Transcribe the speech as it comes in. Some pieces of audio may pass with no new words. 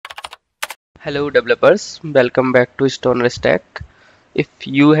Hello developers, welcome back to Stone Stack. If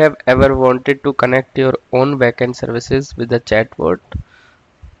you have ever wanted to connect your own backend services with a chatbot,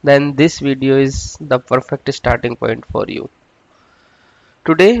 then this video is the perfect starting point for you.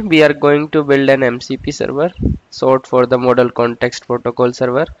 Today we are going to build an MCP server, short for the Model Context Protocol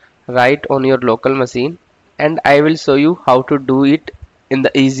server, right on your local machine, and I will show you how to do it in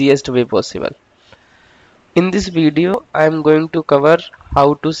the easiest way possible. In this video, I am going to cover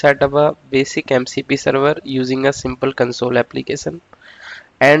how to set up a basic MCP server using a simple console application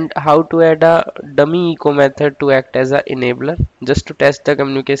and how to add a dummy echo method to act as an enabler. Just to test the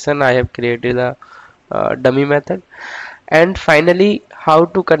communication, I have created a dummy method. And finally, how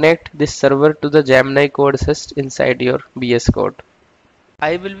to connect this server to the Gemini Code Assist inside your VS Code.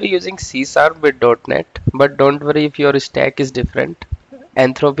 I will be using C# with .NET, but don't worry if your stack is different.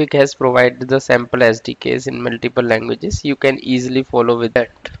 Anthropic has provided the sample SDKs in multiple languages. You can easily follow with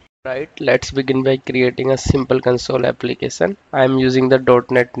that. Right, let's begin by creating a simple console application. I am using the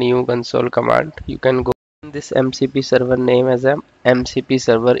 .NET new console command. You can go in this MCP server name as a MCP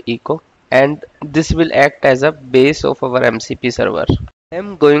server echo, and this will act as a base of our MCP server. I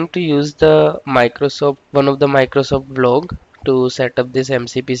am going to use the one of the Microsoft blog to set up this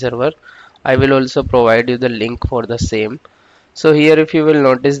MCP server. I will also provide you the link for the same. So here if you will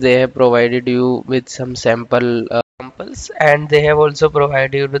notice, they have provided you with some sample samples, and they have also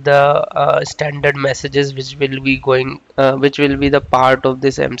provided you with the standard messages which will be the part of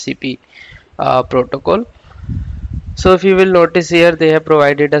this MCP protocol. So if you will notice here, they have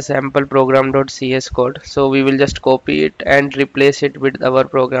provided a sample program.cs code. So we will just copy it and replace it with our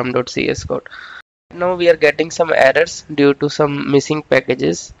program.cs code. Now we are getting some errors due to some missing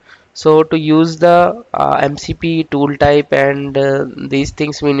packages. So to use the MCP tool type and these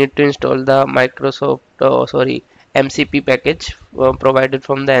things, we need to install the MCP package provided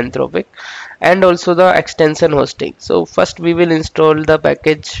from the Anthropic, and also the extension hosting. So first we will install the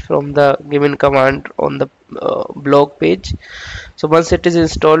package from the given command on the blog page. So once it is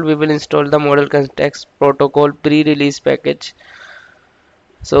installed, we will install the Model Context Protocol pre-release package.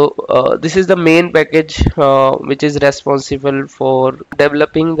 So this is the main package which is responsible for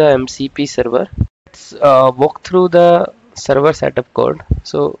developing the MCP server. Let's walk through the server setup code.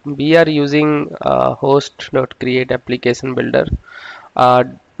 So we are using host.create application builder,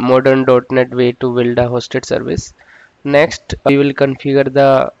 modern .NET way to build a hosted service. Next, we will configure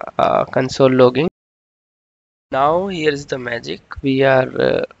the console logging. Now here's the magic. We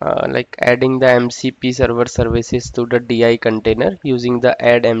are like adding the MCP server services to the DI container using the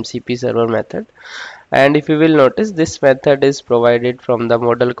add MCP server method. And if you will notice, this method is provided from the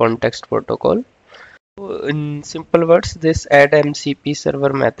Model Context Protocol. In simple words, this add MCP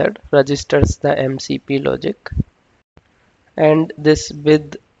server method registers the MCP logic, and this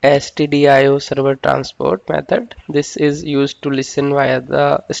with stdio server transport method, this is used to listen via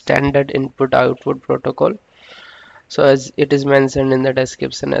the standard input output protocol, so as it is mentioned in the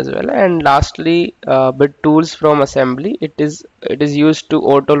description as well. And lastly, with tools from assembly, it is used to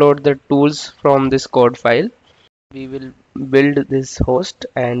auto load the tools from this code file. We will build this host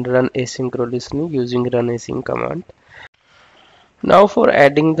and run asynchronously using run async command. Now for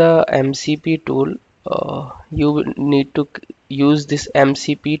adding the MCP tool, you will need to use this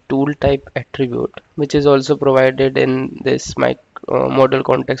MCP tool type attribute, which is also provided in this Model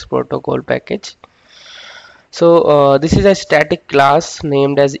Context Protocol package. So this is a static class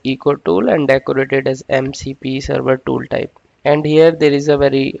named as echo tool and decorated as MCP server tool type. And here there is a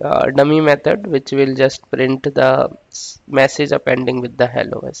very dummy method which will just print the message appending with the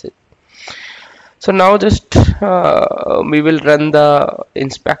hello message. So now just we will run the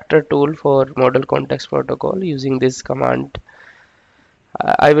inspector tool for Model Context Protocol using this command.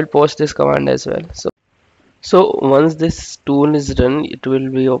 I will post this command as well. So once this tool is run, it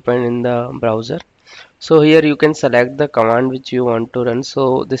will be open in the browser. So here you can select the command which you want to run.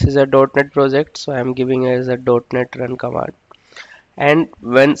 So this is a .NET project, so I am giving it as a .NET run command. And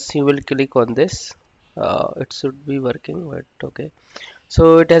once you will click on this, it should be working, but okay.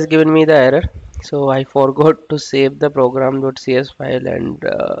 So it has given me the error. So I forgot to save the program.cs file and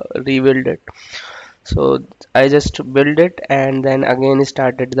rebuild it. So I just build it and then again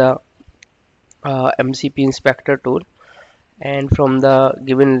started the MCP Inspector Tool, and from the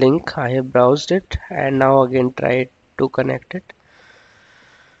given link I have browsed it and now again try to connect it.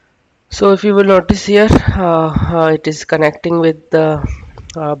 So if you will notice here, it is connecting with the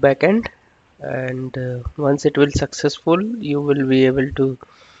backend, and once it will successful, you will be able to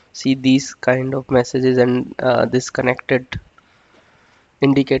see these kind of messages and this connected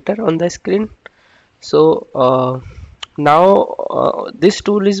indicator on the screen. So Now this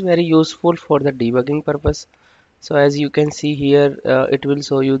tool is very useful for the debugging purpose. So as you can see here, it will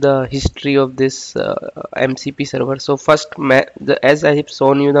show you the history of this MCP server. So first, as I have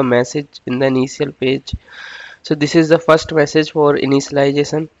shown you the message in the initial page, so this is the first message for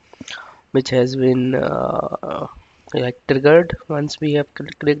initialization, which has been like triggered once we have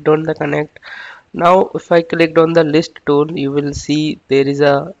clicked on the connect. Now if I clicked on the list tool, you will see there is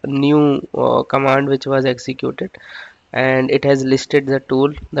a new command which was executed, and it has listed the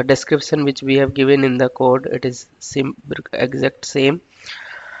tool. The description which we have given in the code, it is exact same,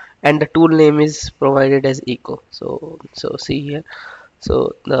 and the tool name is provided as echo. So see here,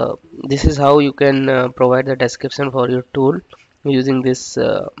 so this is how you can provide the description for your tool using this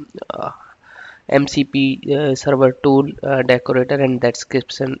MCP server tool decorator and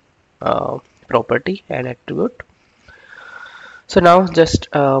description property and attribute. So now just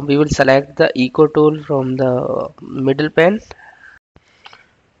we will select the echo tool from the middle pane,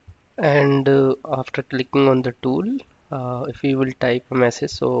 and after clicking on the tool, if we will type a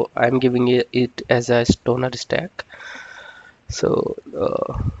message, so I'm giving it as a stoner stack. So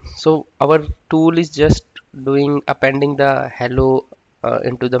our tool is just doing appending the hello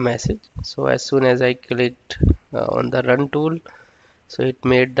into the message. So as soon as I clicked on the run tool, so it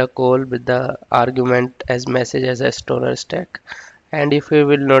made the call with the argument as message as a stoner stack. And if you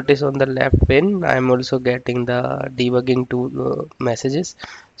will notice on the left pane, I'm also getting the debugging tool messages.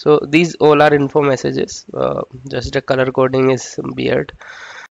 So these all are info messages, just the color coding is weird.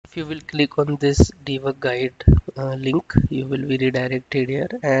 If you will click on this debug guide link, you will be redirected here,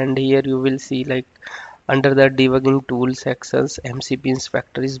 and here you will see like under the debugging tool sections, MCP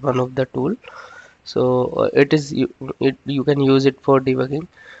Inspector is one of the tool. So you can use it for debugging.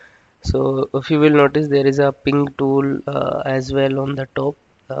 So if you will notice, there is a ping tool as well on the top.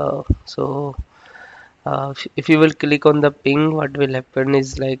 If you will click on the ping, what will happen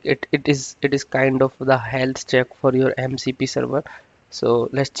is like it is kind of the health check for your MCP server. So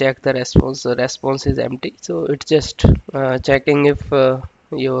let's check the response. The response is empty, so it's just checking if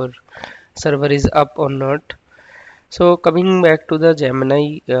your server is up or not. So coming back to the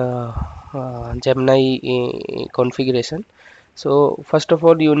Gemini configuration. So first of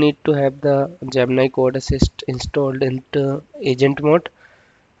all, you need to have the Gemini Code Assist installed into agent mode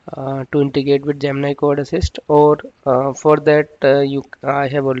to integrate with Gemini Code Assist, or for that I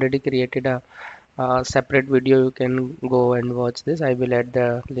have already created a separate video. You can go and watch this. I will add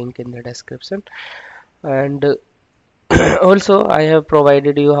the link in the description. And also I have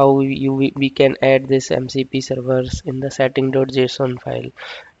provided you how we can add this MCP servers in the setting.json file,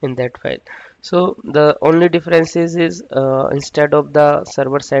 in that file. So the only difference is instead of the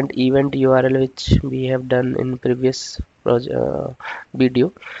server sent event URL which we have done in previous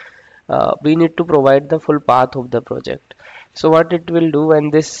video, we need to provide the full path of the project. So what it will do when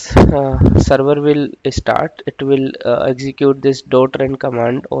this server will start, it will execute this .run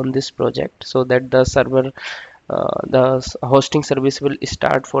command on this project, so that the server the hosting service will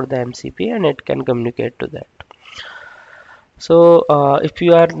start for the MCP and it can communicate to that. So if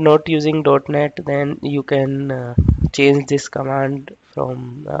you are not using .NET, then you can change this command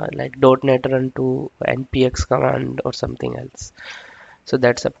from like .NET run to npx command or something else. So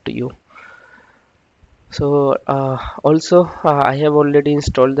that's up to you. So also I have already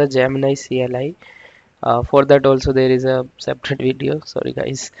installed the Gemini CLI. For that also there is a separate video, sorry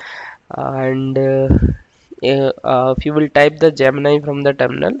guys. And if you will type the Gemini from the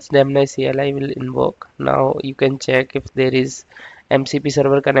terminal, Gemini CLI will invoke. Now you can check if there is MCP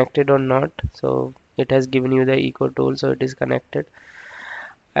server connected or not. So it has given you the echo tool, so it is connected.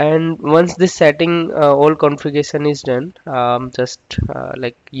 And once this setting all configuration is done, just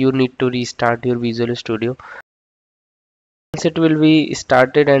like you need to restart your Visual Studio. Once it will be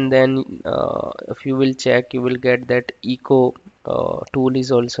started, and then if you will check, you will get that echo tool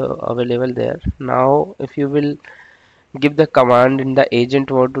is also available there. Now if you will give the command in the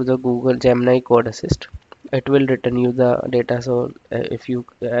agent mode to the Google Gemini Code Assist, it will return you the data. So if you,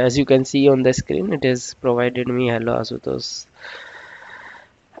 as you can see on the screen, it has provided me hello Asutosh.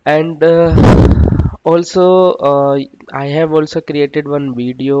 And also I have also created one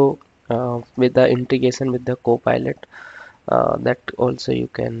video with the integration with the CoPilot, that also you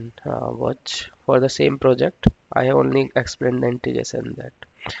can watch for the same project. I have only explained the integration that.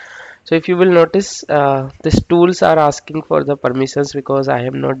 So if you will notice, these tools are asking for the permissions because I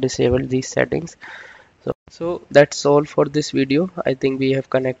have not disabled these settings. So that's all for this video. I think we have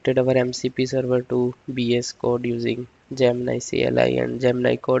connected our MCP server to VS Code using Gemini CLI and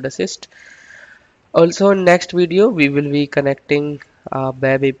Gemini Code Assist. Also in next video we will be connecting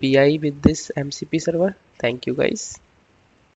Web API with this MCP server. Thank you guys.